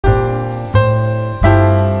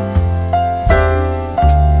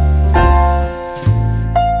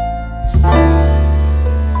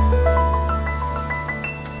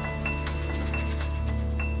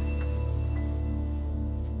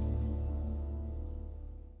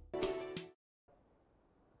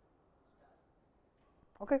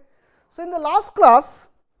So, in the last class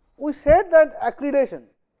we said that accreditation,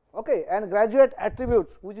 okay, and graduate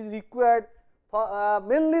attributes which is required for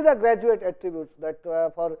mainly the graduate attributes, that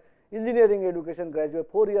for engineering education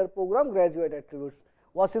graduate 4-year program graduate attributes,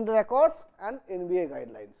 Washington Accords and NBA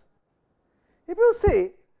guidelines. If you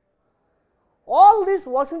see, all these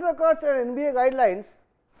Washington Accords and NBA guidelines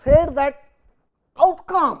said that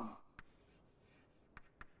outcome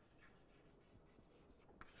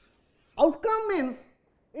means,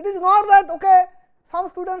 it is not that, okay, some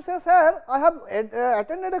students say, sir, I have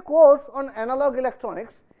attended a course on analog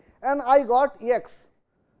electronics and I got X,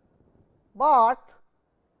 but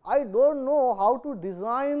I do not know how to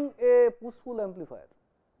design a push pull amplifier.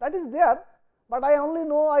 That is there, but I only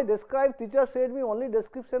know I describe, teacher said me only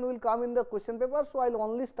description will come in the question paper, so I will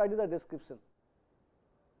only study the description.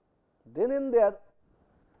 Then in there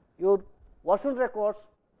your Washington Accords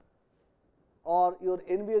or your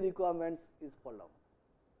NBA requirements is fall down,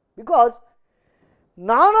 because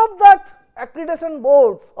none of that accreditation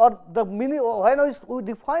boards or the when we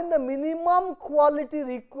define the minimum quality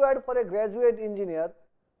required for a graduate engineer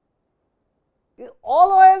is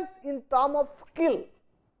always in terms of skill,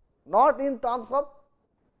 not in terms of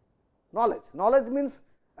knowledge. Knowledge means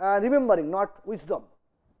remembering, not wisdom.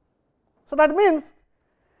 So, that means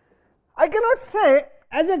I cannot say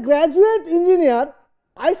as a graduate engineer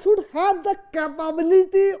I should have the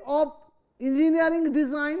capability of engineering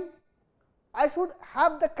design, I should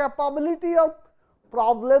have the capability of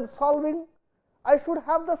problem solving, I should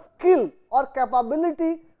have the skill or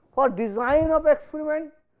capability for design of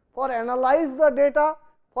experiment, for analyze the data,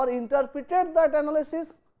 for interpretate that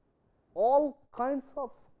analysis, all kinds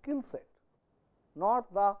of skill set,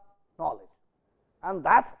 not the knowledge, and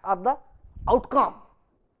that are the outcome.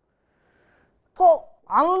 So,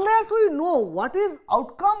 unless we know what is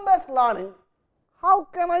outcome based learning, how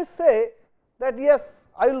can I say that yes,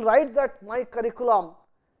 I will write that my curriculum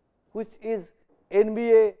which is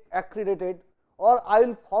NBA accredited, or I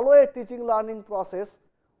will follow a teaching learning process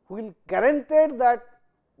will guarantee that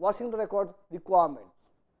Washington Accords requirements.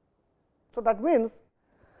 So, that means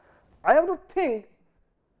I have to think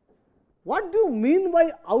what do you mean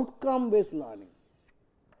by outcome based learning.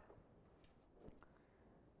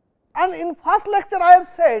 And in first lecture I have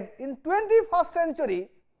said in 21st century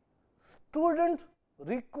students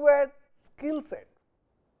require skill set.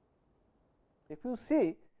 If you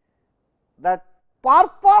see that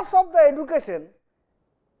purpose of the education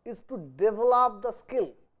is to develop the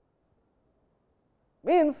skill,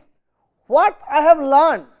 means what I have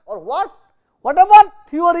learned or whatever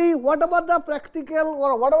theory, whatever the practical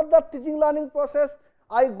or whatever the teaching learning process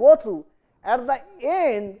I go through, at the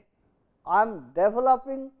end I am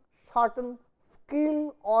developing certain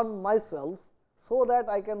skill on myself, so that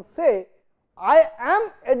I can say I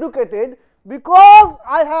am educated because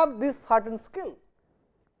I have this certain skill.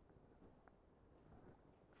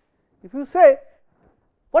 If you say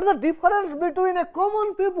what is the difference between a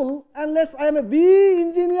common people and let us I am a BE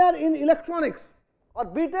engineer in electronics or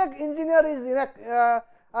BTech engineer is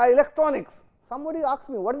in electronics, somebody asks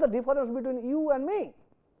me what is the difference between you and me,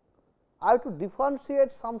 I have to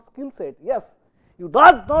differentiate some skill set. Yes, you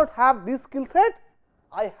does not have this skill set,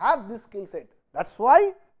 I have this skill set, that is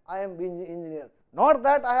why I am being engineer, not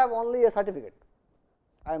that I have only a certificate,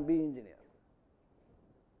 I am being engineer.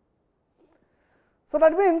 So,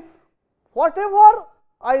 that means whatever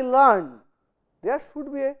I learn, there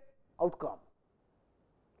should be a outcome.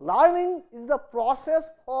 Learning is the process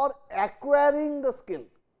for acquiring the skill.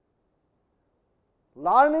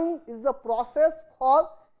 Learning is the process for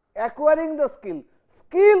acquiring the skill.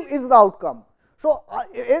 Skill is the outcome. So,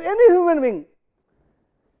 any human being,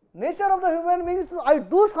 nature of the human being is I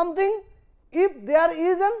do something if there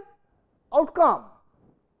is an outcome.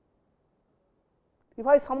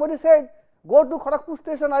 If somebody said go to Kharagpur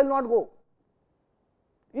station, I will not go.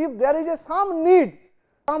 If there is some need,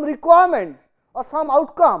 some requirement or some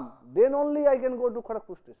outcome, then only I can go to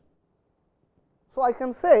Kharagpur station. So, I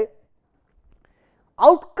can say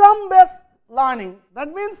outcome based learning,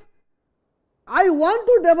 that means I want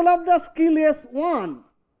to develop the skill S1,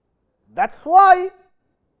 that is why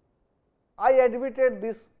I admitted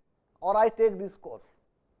this or I take this course.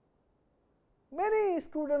 Many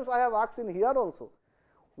students I have asked in here also,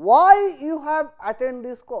 why you have attended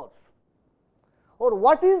this course or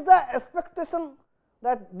what is the expectation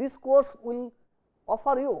that this course will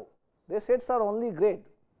offer you? They said, sir, only grade.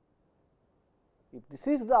 If this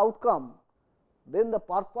is the outcome, then the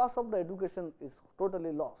purpose of the education is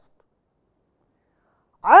totally lost.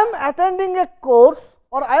 I am attending a course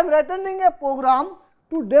or I am attending a program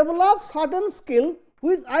to develop certain skill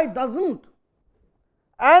which I does not,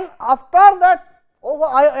 and after that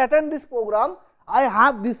I attend this program, I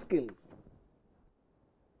have this skill.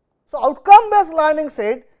 So, outcome based learning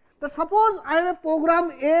said that suppose I have a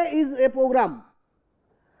program, A is a program.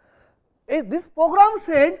 This program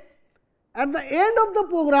said at the end of the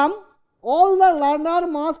program, all the learner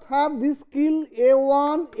must have this skill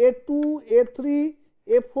A1, A2, A3,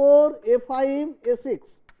 A4, A5, A6.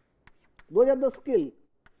 Those are the skill.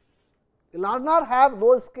 The learner have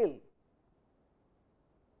those skill.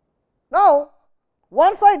 Now,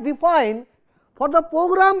 once I define for the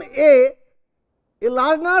program A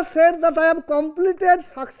learner said that I have completed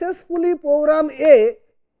successfully program A,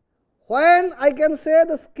 when I can say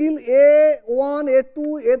the skill A1, A2,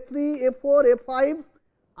 A3, A4, A5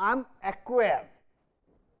 I am acquired.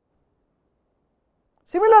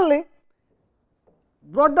 Similarly,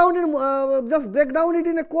 brought down in just break down it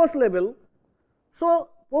in a course level. So,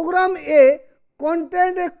 program A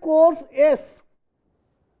contained a course S,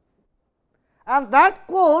 and that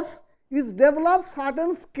course is developed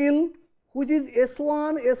certain skill which is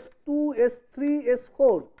S1, S2, S3,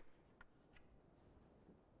 S4,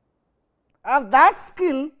 and that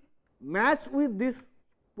skill match with this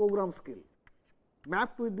program skill,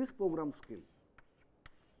 mapped with this program skill.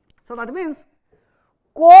 So, that means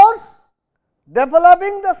course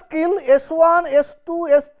developing the skill S1,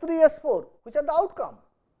 S2, S3, S4, which are the outcome.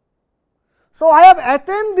 So, I have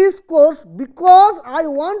attained this course because I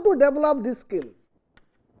want to develop this skill,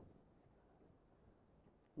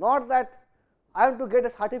 not that I have to get a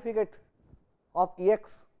certificate of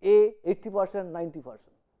EX A 80%, 90%.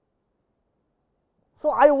 So,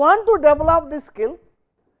 I want to develop this skill,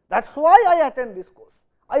 that is why I attend this course.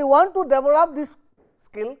 I want to develop this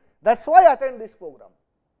skill, that is why I attend this program.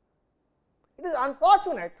 It is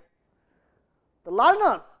unfortunate, the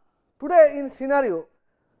learner today in scenario,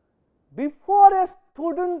 before a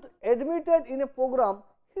student admitted in a program,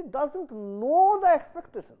 he does not know the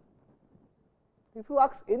expectation. If you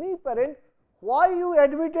ask any parent, why you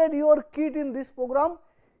admitted your kid in this program,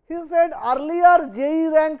 he said earlier JEE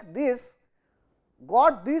rank this,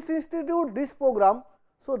 got this institute this program.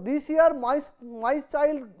 So, this year my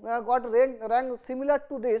child got rank similar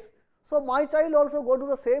to this. So, my child also go to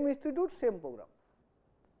the same institute, same program.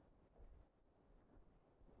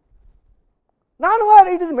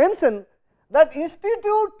 Nowhere it is mentioned that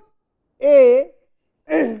institute A,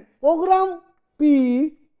 program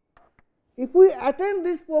P, if we attend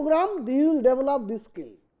this program, we will develop this skill.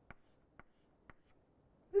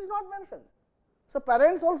 It is not mentioned. So,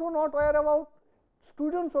 parents also not aware about,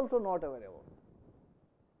 students also not aware about.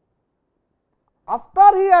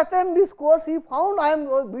 After he attend this course, he found I am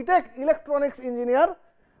a BTech electronics engineer,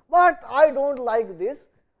 but I do not like this.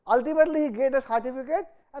 Ultimately, he get a certificate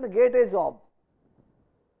and get a job.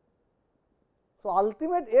 So,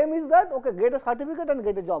 ultimate aim is that okay, get a certificate and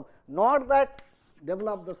get a job, not that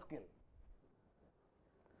develop the skill.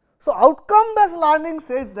 So, outcome based learning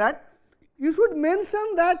says that you should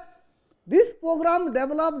mention that this program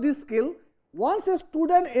develop this skill once a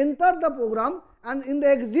student enter the program, and in the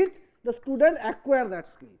exit the student acquire that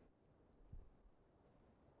skill.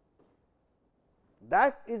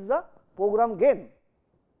 That is the program gain.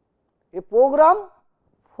 A program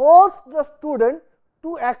force the student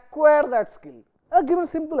to acquire that skill. I will give a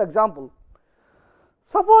simple example.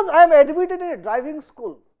 Suppose I am admitted in a driving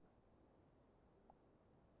school.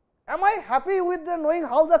 Am I happy with the knowing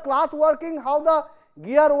how the clutch working, how the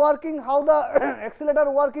gear working, how the accelerator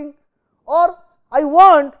working, or I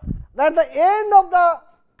want that at the end of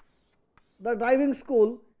the driving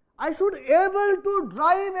school, I should able to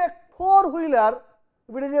drive a four-wheeler,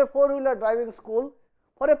 if it is a four-wheeler driving school,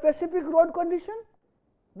 for a specific road condition,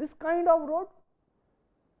 this kind of road.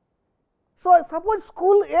 So, suppose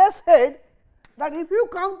school A said that if you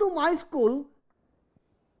come to my school,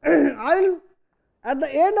 I will at the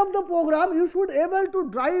end of the program you should able to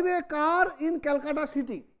drive a car in Calcutta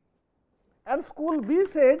city, and school B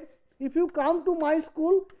said if you come to my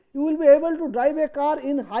school you will be able to drive a car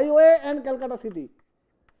in highway and Calcutta city.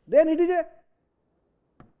 Then it is a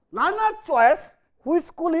learner choice which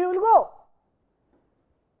school he will go.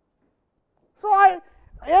 So,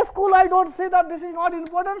 A school I do not say that this is not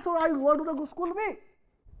important, so I will go to the school B.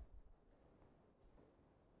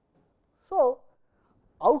 So,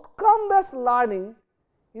 outcome based learning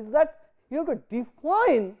is that you have to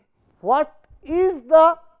define what is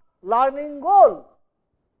the learning goal.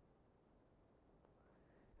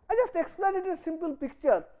 I just explained it in a simple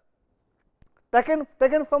picture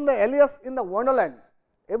taken from the Alice in the Wonderland.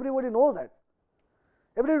 Everybody knows that.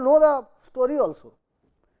 Everybody knows the story also.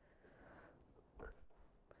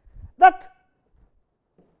 That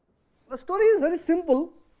the story is very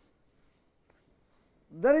simple.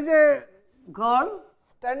 There is a girl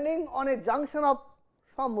standing on a junction of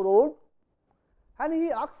some road, and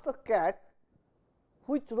he asks the cat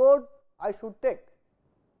which road I should take.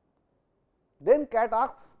 Then cat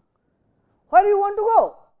asks, where you want to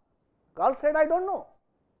go? Girl said, I don't know.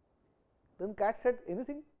 Then cat said,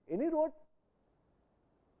 anything, any road.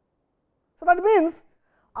 So, that means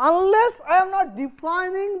unless I am not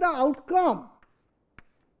defining the outcome,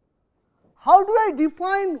 how do I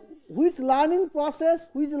define which learning process,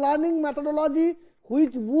 which learning methodology,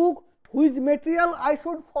 which book, which material I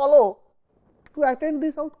should follow to attain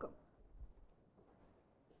this outcome?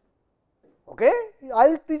 Okay, I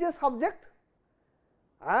will teach a subject,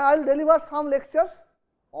 I will deliver some lectures,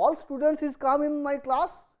 all students is come in my class,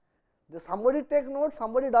 somebody take note,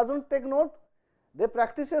 somebody does not take note, they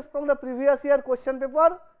practices from the previous year question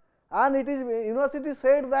paper, and it is university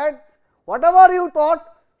said that whatever you taught,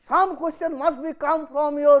 some question must be come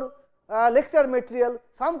from your lecture material,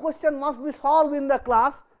 some question must be solved in the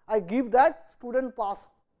class, I give that, student pass.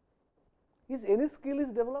 Is any skill is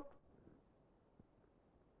developed?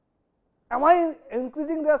 Am I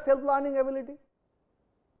increasing their self learning ability?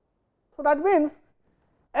 So, that means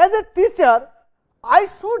as a teacher, I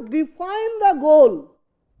should define the goal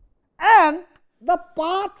and the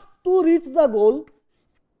path to reach the goal,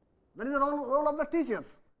 that is the role of the teachers,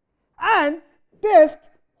 and test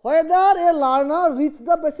whether a learner reached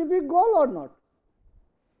the specific goal or not.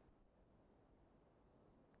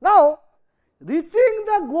 Now, reaching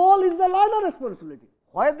the goal is the learner responsibility.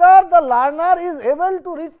 Whether the learner is able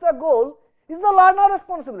to reach the goal is the learner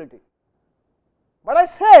responsibility. But I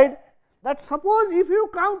said that suppose if you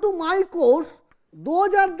come to my course,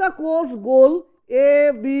 those are the course goal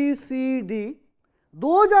A, B, C, D,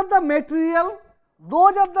 those are the material,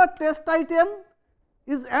 those are the test item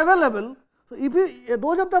is available. So, if you,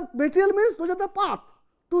 those are the material means those are the path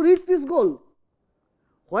to reach this goal.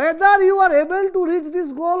 Whether you are able to reach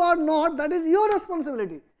this goal or not, that is your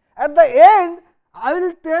responsibility. At the end, I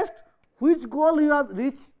will test which goal you have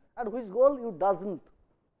reached and which goal you does not.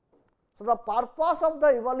 So, the purpose of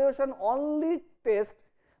the evaluation only test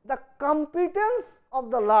the competence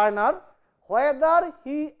of the learner, whether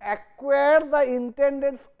he acquired the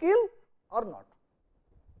intended skill or not.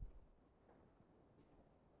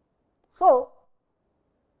 So,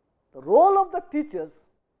 the role of the teachers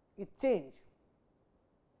is changed.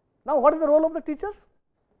 Now, what is the role of the teachers?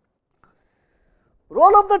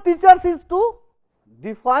 Role of the teachers is to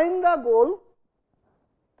define the goal,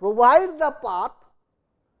 provide the path,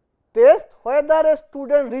 test whether a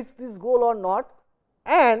student reached this goal or not,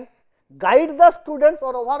 and guide the students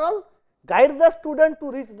or overall guide the student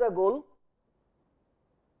to reach the goal.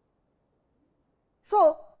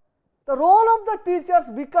 So, the role of the teachers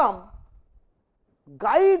become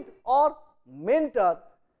guide or mentor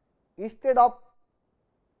instead of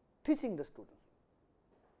teaching the student.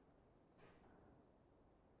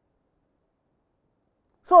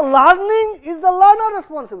 So, learning is the learner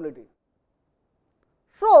responsibility.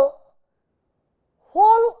 So,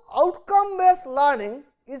 whole outcome based learning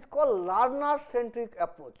is called learner centric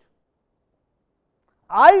approach.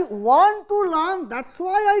 I want to learn, that is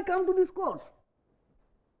why I come to this course.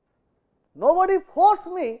 Nobody forced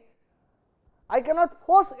me, I cannot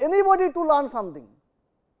force anybody to learn something.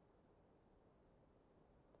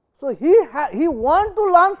 So, he want to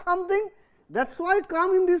learn something, that is why I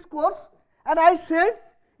come in this course, and I said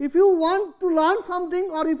if you want to learn something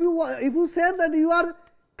or if you said that you are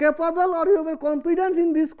capable or you have a confidence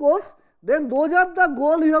in this course, then those are the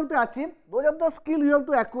goal you have to achieve, those are the skill you have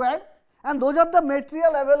to acquire, and those are the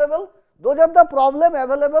material available, those are the problem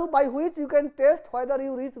available by which you can test whether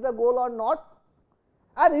you reach the goal or not,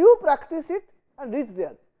 and you practice it and reach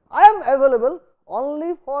there. I am available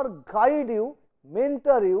only for guide you,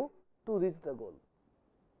 mentor you to reach the goal,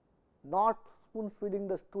 not spoon feeding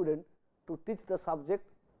the student to teach the subject,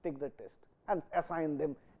 take the test and assign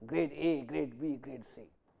them grade A, grade B, grade C.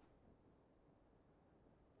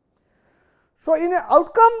 So, in a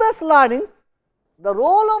outcome based learning, the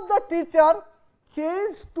role of the teacher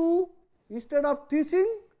changed to, instead of teaching,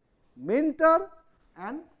 mentor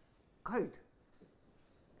and guide.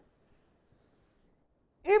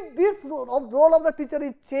 If this role of the teacher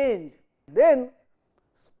is changed, then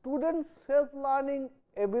student self learning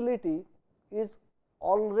ability is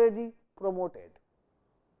already promoted,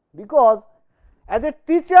 because as a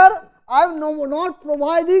teacher I am not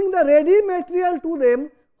providing the ready material to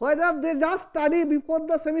them, whether they just study before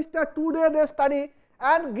the semester 2 days they study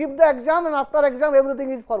and give the exam, and after exam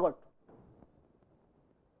everything is forgot.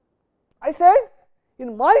 I said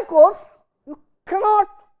in my course you cannot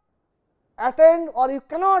attend or you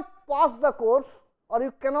cannot pass the course or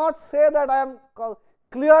you cannot say that I am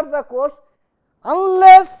clear the course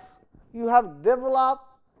unless you have developed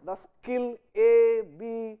the skill A,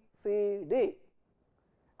 B, C, D.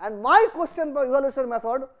 And my question for evaluation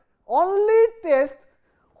method only test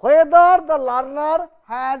whether the learner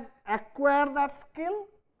has acquired that skill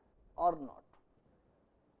or not.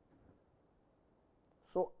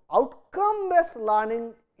 So, outcome based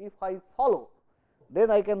learning if I follow, then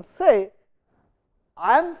I can say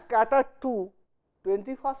I am scattered to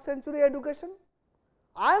 21st century education,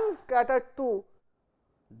 I am scattered to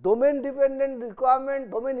domain dependent requirement,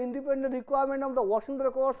 domain independent requirement of the Washington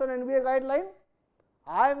Accords and NBA guideline,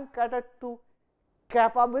 I am catered to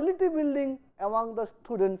capability building among the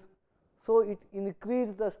students, so it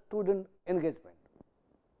increases the student engagement.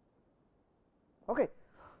 Okay.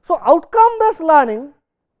 So, outcome based learning,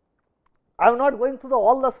 I am not going through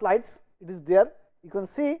all the slides, it is there, you can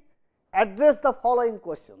see, address the following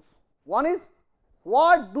questions. One is,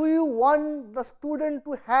 what do you want the student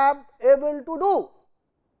to have able to do?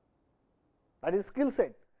 That is skill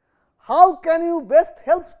set. How can you best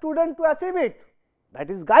help student to achieve it? That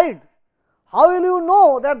is guide. How will you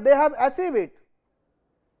know that they have achieved it?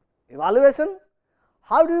 Evaluation.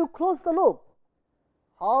 How do you close the loop?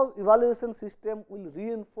 How evaluation system will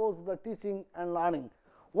reinforce the teaching and learning.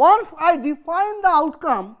 Once I define the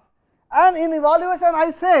outcome, and in evaluation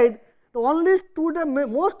I said the only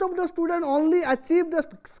student, most of the student only achieve the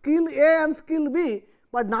skill A and skill B,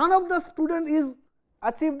 but none of the student is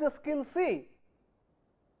achieve the skill C.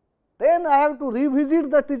 Then I have to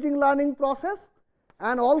revisit the teaching learning process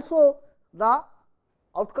and also the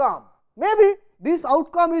outcome. Maybe this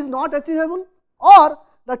outcome is not achievable, or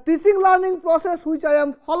the teaching learning process which I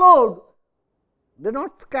am followed, they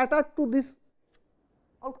not scattered to this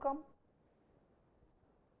outcome.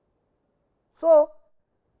 So,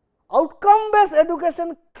 outcome based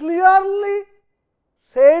education clearly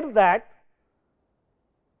said that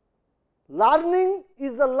learning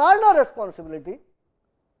is the learner responsibility,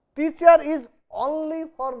 teacher is only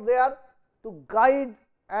for there to guide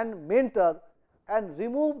and mentor and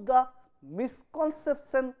remove the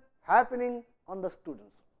misconception happening on the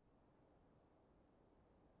students.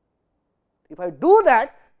 If I do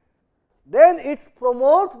that, then it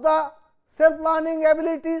promotes the self learning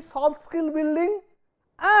ability, soft skill building,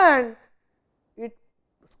 and it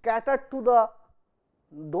scattered to the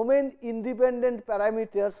domain independent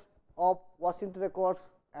parameters of Washington Accords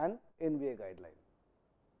and NBA guideline.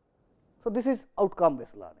 So, this is outcome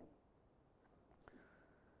based learning.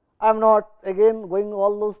 I am not again going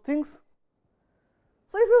all those things.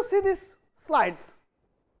 So, if you see these slides,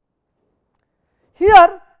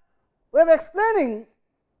 here we are explaining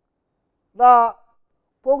the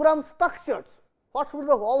program structures, what should be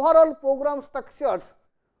the overall program structures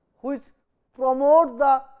which promote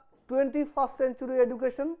the 21st century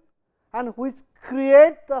education and which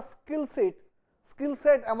create the skill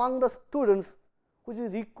set among the students which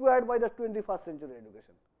is required by the 21st century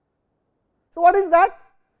education. So, what is that?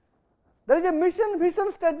 There is a mission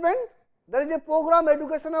vision statement, there is a program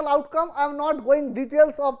educational outcome. I am not going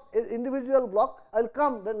details of individual block, I will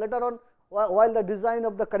come later on while the design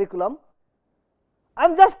of the curriculum. I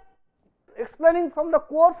am just explaining from the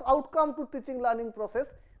course outcome to teaching learning process,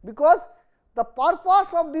 because the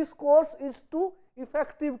purpose of this course is to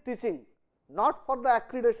effective teaching, not for the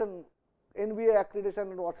accreditation, NBA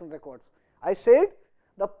accreditation and Washington Accords. I said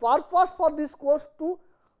the purpose for this course to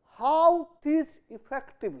how teach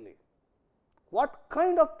effectively, what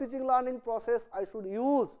kind of teaching learning process I should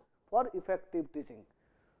use for effective teaching.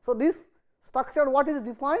 So, this structure what is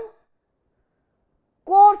defined?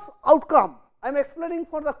 Course outcome, I am explaining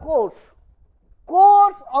for the course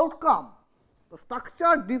outcome. The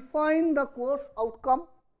structure define the course outcome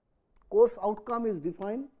is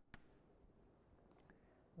defined.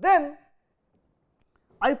 Then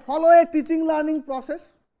I follow a teaching learning process.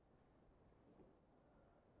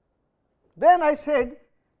 Then I said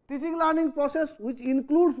teaching learning process which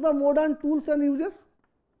includes the modern tools and uses,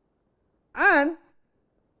 and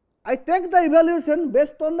I take the evaluation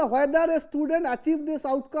based on the whether a student achieve this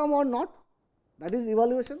outcome or not, that is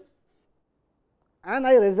evaluation, and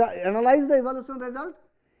I analyze the evaluation result.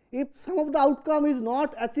 If some of the outcome is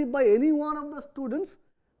not achieved by any one of the students,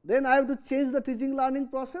 then I have to change the teaching learning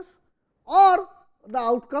process or the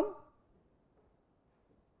outcome.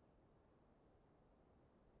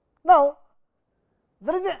 Now,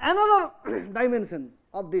 there is another dimension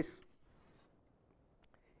of this.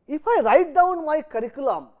 If I write down my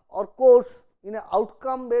curriculum or course in an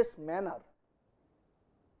outcome based manner,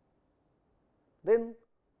 then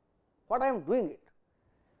what I am doing it?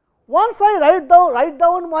 Once I write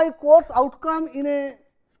down my course outcome in a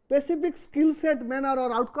specific skill set manner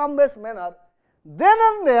or outcome based manner, then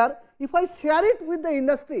and there if I share it with the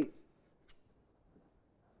industry,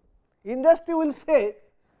 industry will say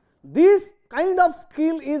this kind of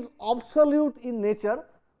skill is obsolete in nature.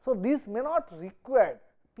 So, this may not required,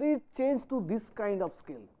 please change to this kind of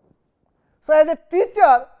skill. So, as a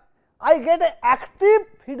teacher I get an active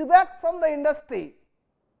feedback from the industry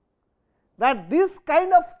that this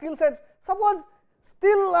kind of skill set, suppose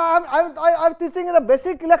still I am teaching in a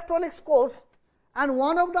basic electronics course, and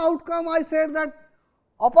one of the outcome I said that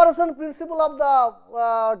operation principle of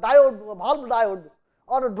the diode, valve diode,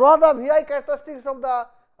 or draw the VI characteristics of the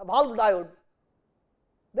valve diode.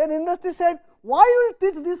 Then industry said, why you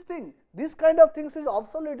will teach this thing? This kind of things is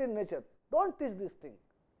obsolete in nature. Don't teach this thing.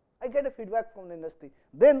 I get a feedback from the industry.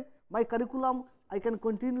 Then my curriculum, I can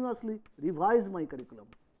continuously revise my curriculum.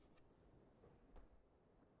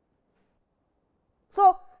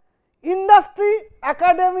 So, industry,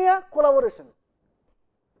 academia, collaboration.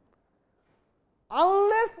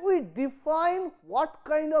 Unless we define what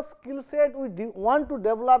kind of skill set we want to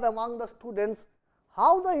develop among the students,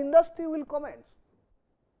 how the industry will comment?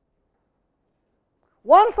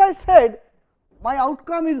 Once I said my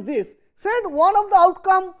outcome is this, said one of the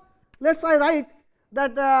outcome, let us I write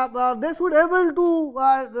that they should able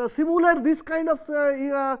to simulate this kind of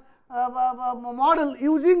model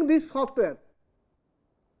using this software.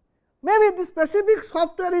 Maybe the specific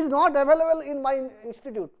software is not available in my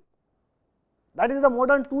institute. That is the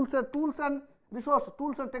modern tools and resource,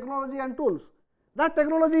 tools and technology and tools. That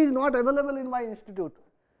technology is not available in my institute.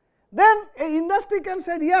 Then a industry can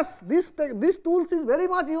say, yes, this tools is very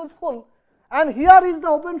much useful, and here is the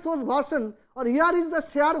open source version, or here is the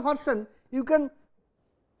share version. You can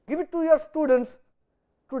give it to your students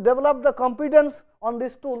to develop the competence on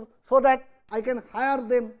this tool, so that I can hire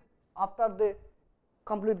them after they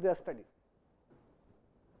complete their study.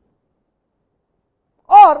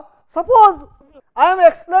 Or suppose I am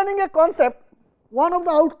explaining a concept, one of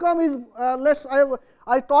the outcome is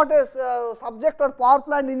I taught a subject on power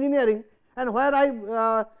plant engineering, and where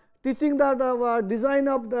I teaching the design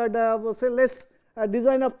of the say less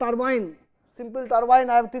design of turbine, simple turbine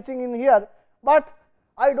I am teaching in here, but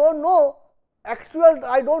I do not know actual,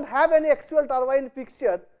 I do not have any actual turbine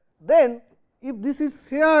picture. Then if this is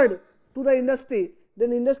shared to the industry,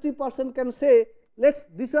 then industry person can say,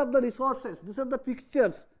 these are the resources, these are the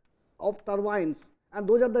pictures of turbines, and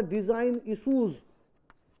those are the design issues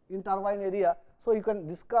in turbine area. So, you can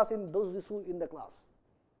discuss in those issues in the class.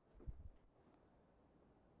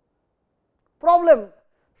 Problem,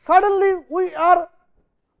 suddenly we are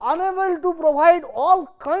unable to provide all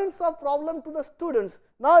kinds of problem to the students.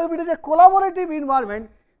 Now, if it is a collaborative environment,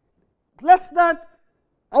 let us that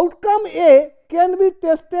outcome A can be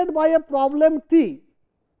tested by a problem T.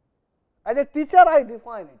 As a teacher I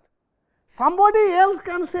define it. Somebody else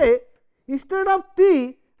can say, instead of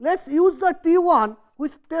T, let us use the T1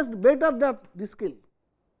 which tests better the skill.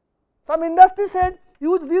 Some industry said,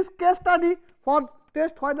 use this case study for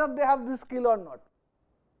test whether they have this skill or not.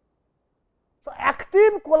 So,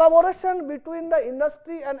 active collaboration between the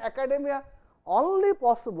industry and academia only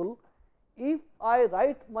possible if I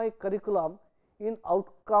write my curriculum in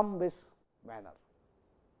outcome based manner.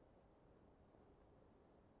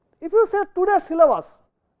 If you say today's syllabus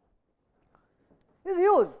is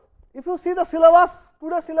huge, if you see the syllabus,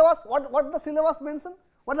 today's syllabus, what the syllabus mention,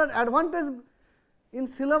 what are the advantage in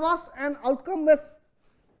syllabus and outcome based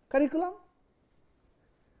curriculum.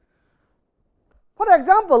 For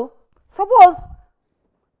example, suppose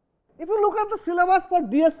if you look at the syllabus for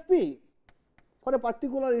DSP for a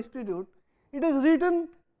particular institute, it is written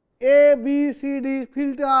A, B, C, D,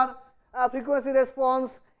 filter, frequency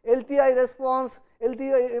response, LTI response,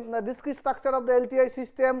 LTI, discrete structure of the LTI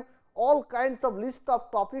system, all kinds of list of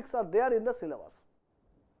topics are there in the syllabus.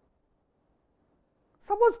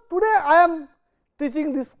 Suppose today I am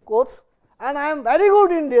teaching this course and I am very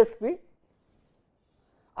good in DSP,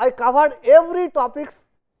 I covered every topics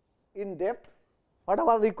in depth,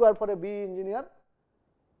 whatever required for a BE engineer,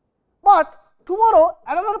 but tomorrow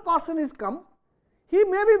another person is come, he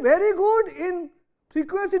may be very good in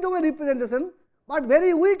frequency domain representation, but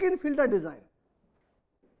very weak in filter design.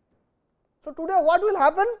 So, today what will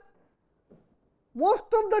happen? Most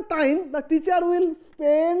of the time the teacher will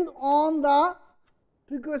spend on the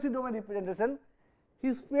frequency domain representation,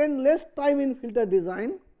 he spend less time in filter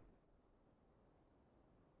design,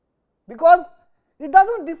 because it does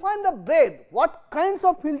not define the breadth, what kinds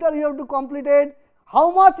of filter you have to complete it,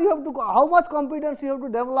 how much you have to, how much competence you have to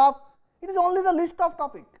develop, it is only the list of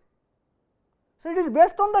topic. So, it is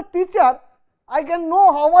based on the teacher, I can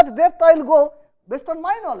know how much depth I will go based on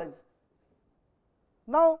my knowledge.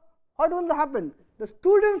 Now, what will happen? the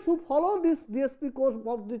students who follow this DSP course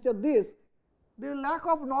of this, they lack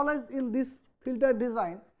of knowledge in this filter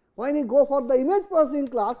design. When he go for the image processing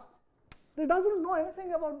class, he doesn't know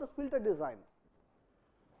anything about the filter design.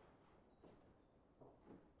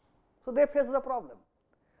 So, they face the problem.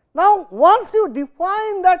 Now, once you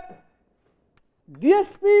define that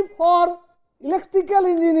DSP for electrical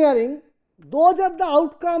engineering, those are the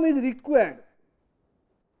outcome is required.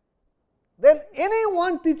 Then any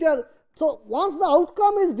one teacher, so once the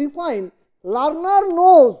outcome is defined, learner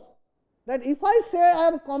knows that if I say I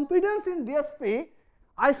have competence in DSP,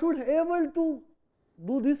 I should be able to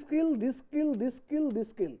do this skill, this skill, this skill, this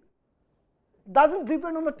skill. Does not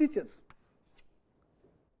depend on the teachers.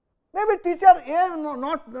 Maybe teacher A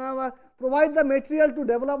not provide the material to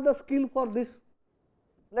develop the skill for this,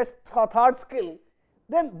 let's third skill.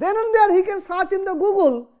 Then and there he can search in the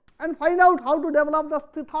Google and find out how to develop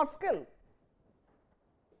the third skill.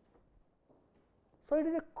 So, it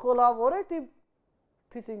is a collaborative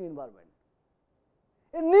teaching environment.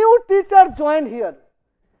 A new teacher joined here.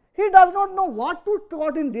 He does not know what to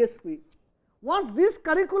taught in DSP. Once this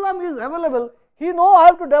curriculum is available, he know I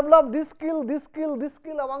have to develop this skill, this skill, this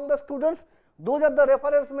skill among the students. Those are the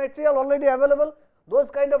reference material already available. Those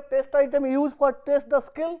kind of test item used for test the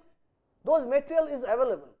skill, those material is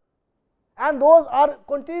available, and those are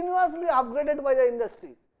continuously upgraded by the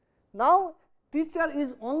industry. Now, teacher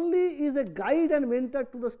is only a guide and mentor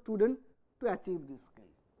to the student to achieve this skill.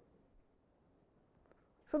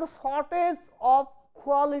 So, the shortage of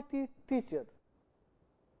quality teacher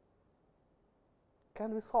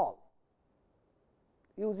can be solved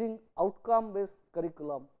using outcome based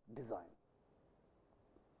curriculum design.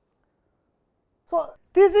 So,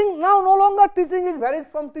 teaching now no longer teaching is varies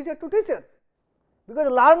from teacher to teacher, because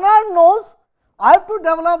learner knows I have to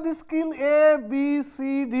develop this skill A, B,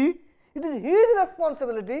 C, D. It is his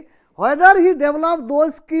responsibility whether he develop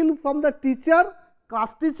those skills from the teacher,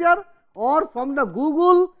 class teacher, or from the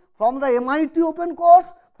Google, from the MIT open course,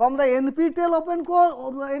 from the NPTEL open course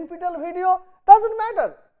or the NPTEL video, does not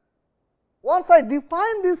matter. Once I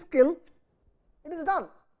define this skill, it is done.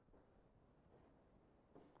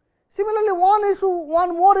 Similarly,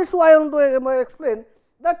 one more issue I want to explain,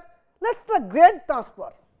 that let us the grade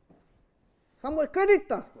transfer, credit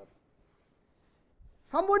transfer.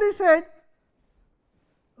 Somebody said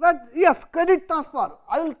that yes, credit transfer,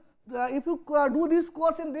 I will if you do this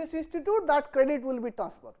course in this institute, that credit will be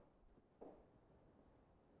transferred.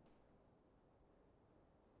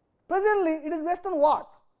 Presently, it is based on what?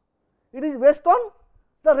 It is based on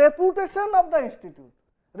the reputation of the institute,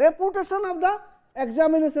 reputation of the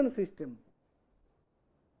examination system.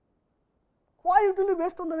 Why it will be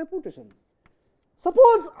based on the reputation?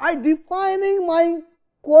 Suppose I defining my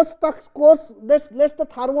course, let's the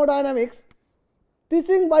thermodynamics,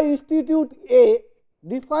 teaching by institute A,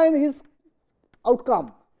 define his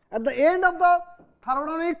outcome. At the end of the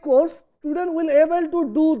thermodynamic course, student will able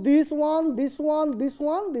to do this one, this one, this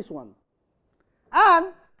one, this one, and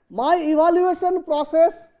my evaluation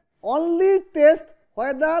process only test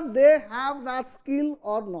whether they have that skill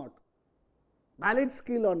or not, valid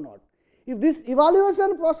skill or not. If this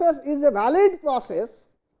evaluation process is a valid process,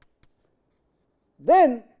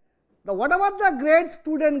 then the whatever the grade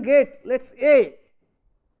student get, let us A,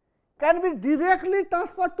 can be directly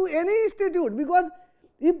transferred to any institute, because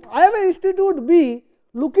if I am an institute B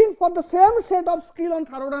looking for the same set of skill on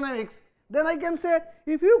thermodynamics, then I can say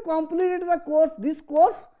if you completed the course, this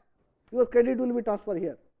course, your credit will be transferred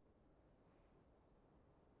here.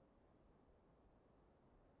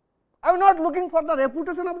 I am not looking for the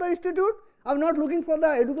reputation of the institute, I am not looking for the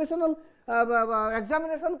educational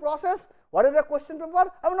examination process, what is the question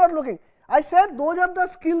paper, I am not looking. I said those are the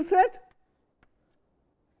skill set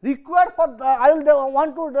required for the, I will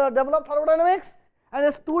want to develop thermodynamics, and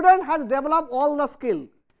a student has developed all the skill.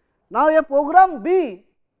 Now, a program B,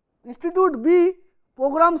 institute B,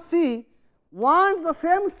 program C wants the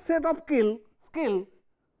same set of skill,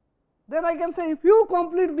 then I can say if you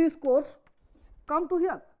complete this course, come to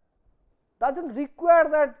here. Does not require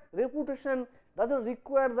that reputation, does not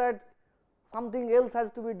require that something else has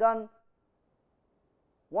to be done.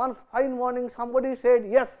 Once fine morning somebody said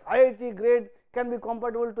yes, IIT grade can be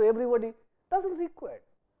compatible to everybody, does not require.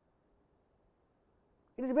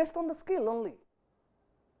 It is based on the skill only.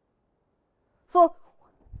 So,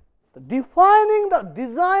 designing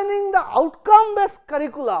the outcome based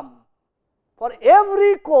curriculum for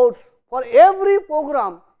every course, for every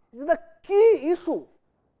program is the key issue.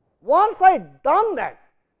 Once I done that,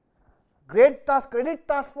 credit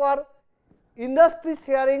transfer, industry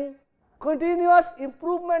sharing, continuous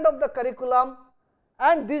improvement of the curriculum,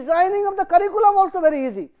 and designing of the curriculum also very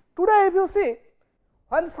easy. Today if you see,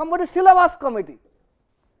 when somebody syllabus committee,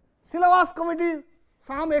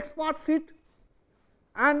 some experts sit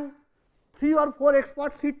and 3 or 4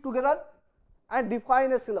 experts sit together and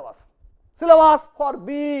define a syllabus for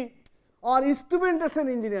B or instrumentation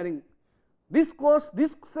engineering. This course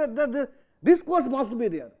must be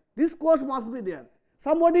there, this course must be there.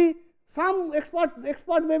 Some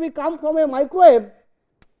expert maybe come from a microwave,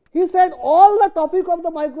 he said all the topic of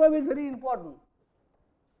the microwave is very important.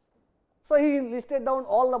 So, he listed down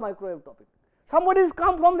all the microwave topic. Somebody has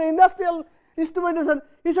come from the industrial instrumentation,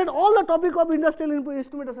 he said all the topic of industrial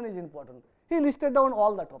instrumentation is important. He listed down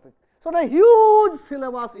all the topic. So, the huge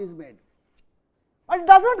syllabus is made, but it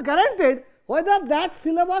does not guarantee whether that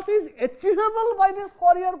syllabus is achievable by this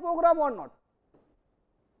 4-year program or not.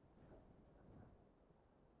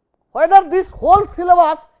 Whether this whole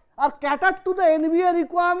syllabus are catered to the NBA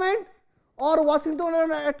requirement or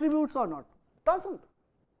Washington attributes or not, does not.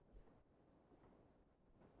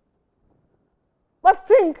 But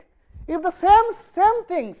think, if the same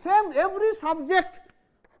thing, every subject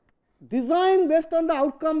designed based on the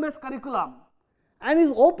outcome based curriculum and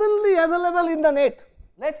is openly available in the net,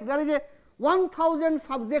 there is a 1000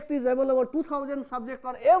 subject is available, 2000 subject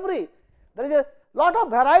or there is a lot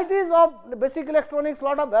of varieties of basic electronics,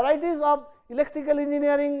 lot of varieties of electrical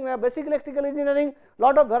engineering, basic electrical engineering,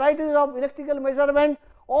 lot of varieties of electrical measurement,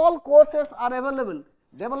 all courses are available,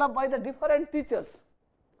 developed by the different teachers,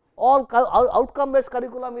 all outcome based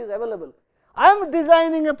curriculum is available. I am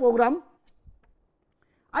designing a program,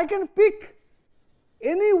 I can pick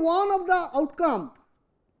any one of the outcome,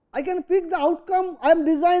 I can pick the outcome, I am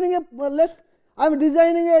designing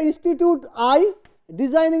a institute I,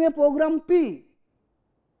 designing a program P.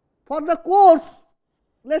 For the course,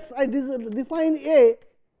 I define A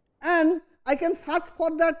and I can search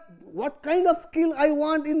for that what kind of skill I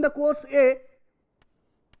want in the course A.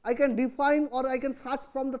 I can define or I can search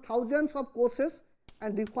from the thousands of courses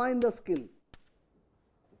and define the skill.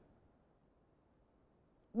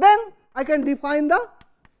 Then I can define the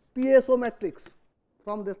PSO matrix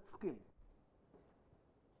from the skill.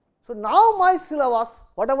 So, now my syllabus,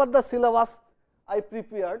 whatever the syllabus I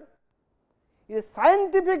prepared, is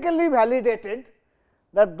scientifically validated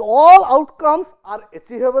that all outcomes are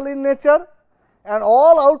achievable in nature and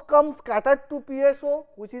all outcomes catered to PSO,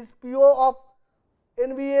 which is PO of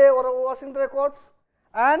NBA or Washington Accords,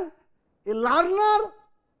 and a learner,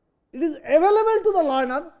 it is available to the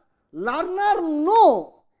learner. Learner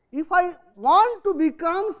know if I want to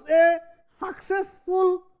become a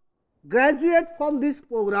successful graduate from this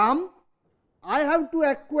program, I have to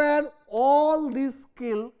acquire all these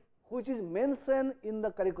skills which is mentioned in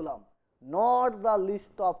the curriculum, not the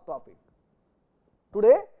list of topics.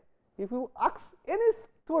 Today, if you ask any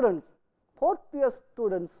students, 4th year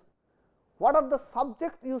students, what are the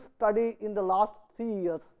subjects you study in the last 3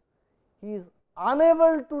 years, he is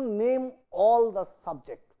unable to name all the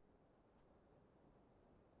subjects.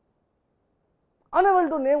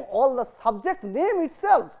 Unable to name all the subject name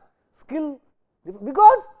itself, skill,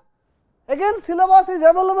 because again syllabus is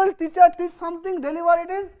available, teacher teach something, deliver it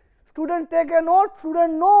is, student take a note,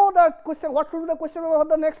 student know that question, what should be the question for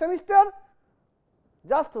the next semester,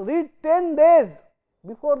 just read 10 days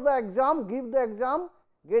before the exam, give the exam,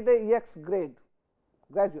 get a EX grade,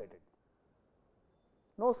 graduated,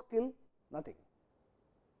 no skill, nothing.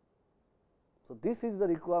 So, this is the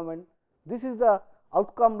requirement, this is the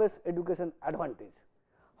outcome based education advantage.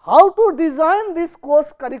 How to design this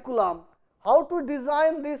course curriculum, how to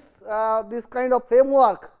design this, this kind of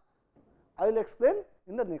framework, I will explain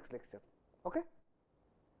in the next lecture. Okay.